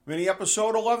Mini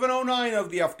episode 1109 of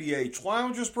the FDH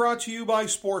Lounge is brought to you by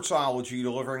Sportsology,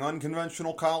 delivering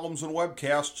unconventional columns and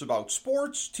webcasts about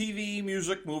sports, TV,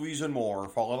 music, movies, and more.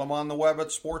 Follow them on the web at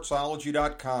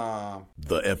sportsology.com.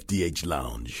 The FDH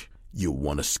Lounge. You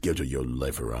want to schedule your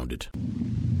life around it.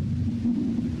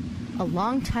 A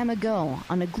long time ago,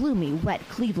 on a gloomy, wet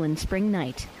Cleveland spring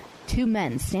night, two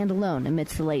men stand alone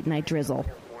amidst the late-night drizzle.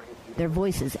 Their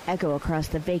voices echo across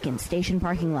the vacant station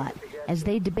parking lot as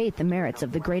they debate the merits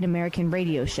of the great American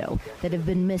radio show that have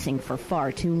been missing for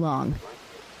far too long.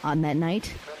 On that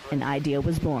night, an idea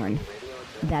was born.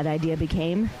 That idea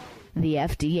became the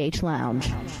FDH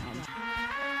Lounge.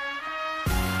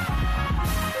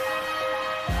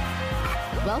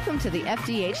 Welcome to the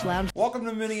FDH Lounge. Welcome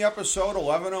to mini episode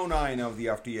 1109 of the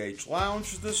FDH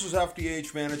Lounge. This is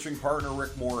FDH Managing Partner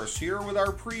Rick Morris here with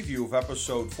our preview of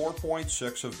episode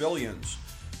 4.6 of Billions.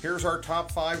 Here's our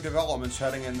top 5 developments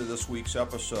heading into this week's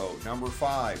episode. Number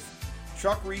 5,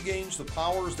 Chuck regains the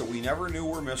powers that we never knew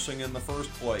were missing in the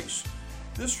first place.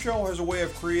 This show has a way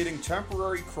of creating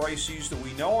temporary crises that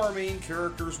we know our main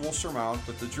characters will surmount,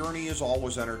 but the journey is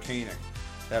always entertaining.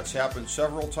 That's happened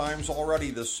several times already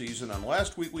this season, and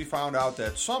last week we found out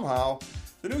that somehow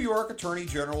the New York Attorney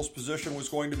General's position was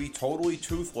going to be totally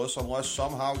toothless unless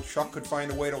somehow Chuck could find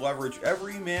a way to leverage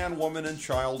every man, woman, and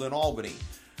child in Albany.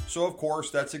 So, of course,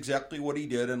 that's exactly what he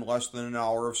did in less than an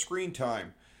hour of screen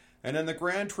time. And in the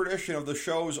grand tradition of the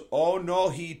show's "oh no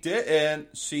he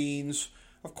didn't" scenes,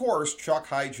 of course, Chuck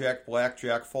hijacked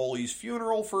Blackjack Foley's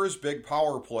funeral for his big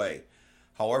power play.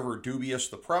 However dubious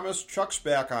the premise, Chuck's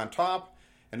back on top,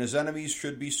 and his enemies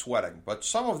should be sweating, but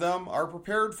some of them are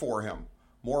prepared for him.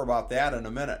 More about that in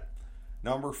a minute.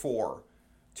 Number 4,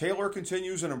 Taylor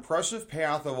continues an impressive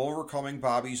path of overcoming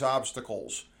Bobby's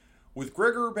obstacles. With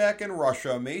Grigor back in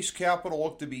Russia, Mace Capital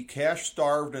looked to be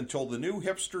cash-starved until the new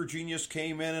hipster genius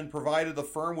came in and provided the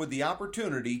firm with the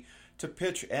opportunity to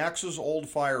pitch Axe's old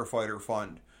firefighter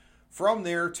fund. From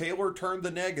there, Taylor turned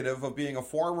the negative of being a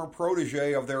former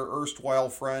protege of their erstwhile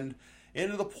friend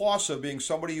into the plus of being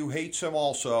somebody who hates him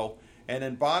also, and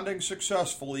in bonding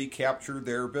successfully captured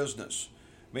their business.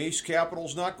 Mace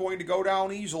Capital's not going to go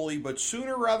down easily, but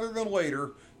sooner rather than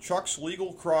later, Chuck's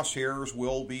legal crosshairs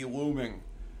will be looming.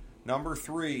 Number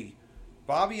 3,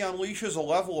 Bobby unleashes a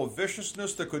level of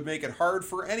viciousness that could make it hard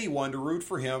for anyone to root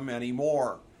for him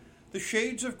anymore. The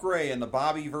shades of gray in the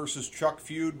Bobby versus Chuck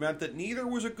feud meant that neither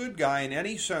was a good guy in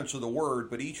any sense of the word,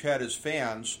 but each had his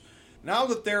fans. Now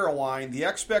that they're aligned, the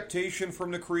expectation from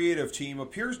the creative team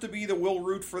appears to be that we'll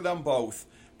root for them both,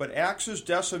 but Axe's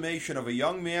decimation of a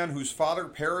young man whose father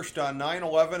perished on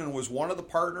 9/11 and was one of the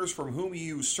partners from whom he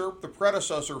usurped the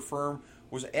predecessor firm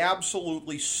was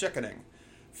absolutely sickening.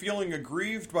 Feeling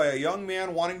aggrieved by a young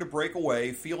man wanting to break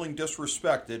away, feeling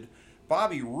disrespected,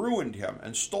 Bobby ruined him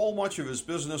and stole much of his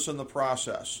business in the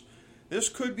process. This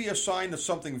could be a sign that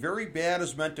something very bad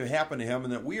is meant to happen to him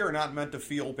and that we are not meant to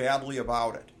feel badly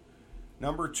about it.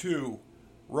 Number 2,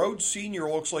 Rhodes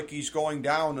Sr. looks like he's going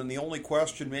down, and the only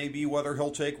question may be whether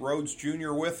he'll take Rhodes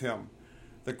Jr. with him.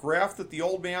 The graft that the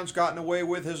old man's gotten away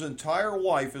with his entire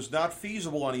life is not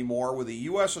feasible anymore with a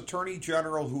U.S. Attorney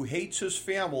General who hates his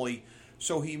family,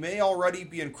 so he may already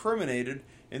be incriminated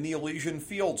in the Elysian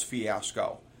Fields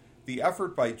fiasco. The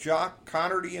effort by Jock,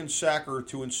 Connerty, and Sacker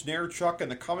to ensnare Chuck in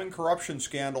the coming corruption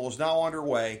scandal is now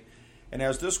underway, and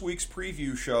as this week's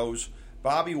preview shows,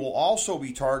 Bobby will also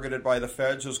be targeted by the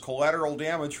feds as collateral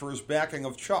damage for his backing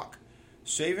of Chuck,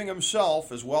 saving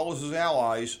himself as well as his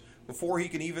allies before he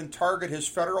can even target his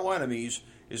federal enemies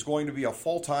is going to be a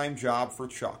full-time job for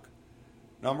Chuck.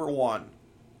 Number 1,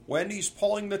 Wendy's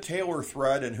pulling the Taylor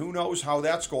thread, and who knows how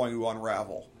that's going to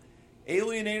unravel.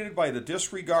 Alienated by the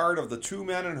disregard of the two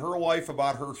men in her life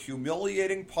about her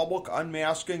humiliating public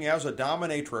unmasking as a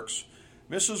dominatrix,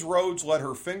 Mrs. Rhodes let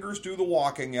her fingers do the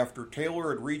walking after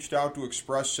Taylor had reached out to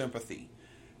express sympathy.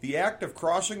 The act of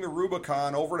crossing the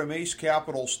Rubicon over to Mace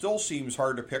Capital still seems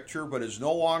hard to picture, but is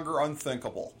no longer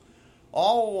unthinkable.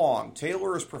 All along,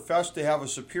 Taylor has professed to have a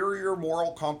superior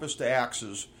moral compass to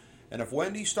Axe's, and if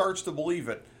Wendy starts to believe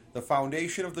it, the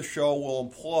foundation of the show will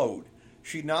implode.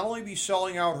 She'd not only be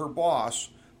selling out her boss,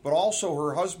 but also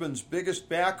her husband's biggest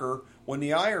backer, when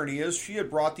the irony is she had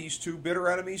brought these two bitter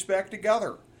enemies back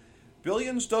together.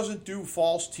 Billions doesn't do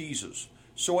false teases,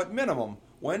 so at minimum,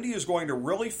 Wendy is going to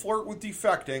really flirt with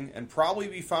defecting and probably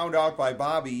be found out by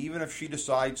Bobby even if she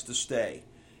decides to stay.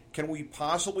 Can we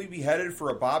possibly be headed for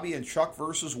a Bobby and Chuck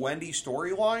versus Wendy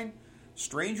storyline?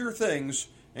 Stranger things,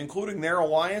 including their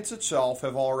alliance itself,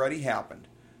 have already happened.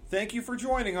 Thank you for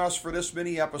joining us for this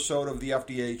mini episode of the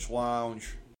FDH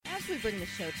Lounge. As we bring the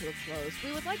show to a close,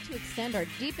 we would like to extend our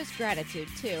deepest gratitude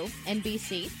to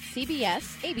NBC, CBS,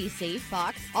 ABC,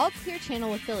 Fox, all Clear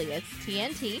Channel affiliates,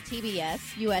 TNT,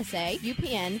 TBS, USA,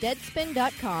 UPN,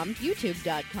 Deadspin.com,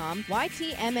 YouTube.com,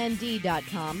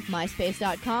 YTMND.com,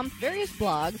 MySpace.com, various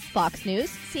blogs, Fox News,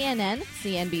 CNN,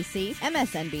 CNBC,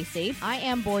 MSNBC,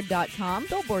 IamBoard.com,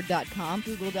 Billboard.com,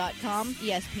 Google.com,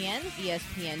 ESPN,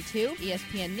 ESPN2,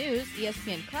 ESPN News,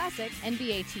 ESPN Classic,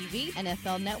 NBA TV,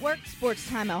 NFL Network, Sports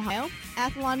Time Ohio,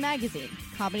 Athlon Magazine,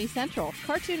 Comedy Central,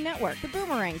 Cartoon Network, The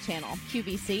Boomerang Channel,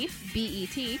 QVC,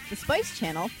 BET, The Spice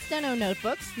Channel, Steno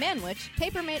Notebooks, Manwich,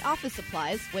 Papermate Office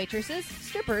Supplies, waitresses,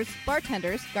 strippers,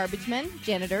 bartenders, garbage men,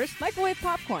 janitors, microwave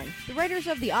popcorn, the writers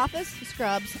of The Office,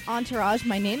 Scrubs, Entourage,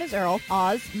 My Name is Earl,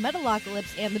 Oz,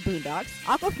 Metalocalypse and the Boondocks,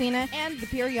 Aquafina, and the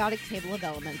Periodic Table of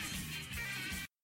Elements.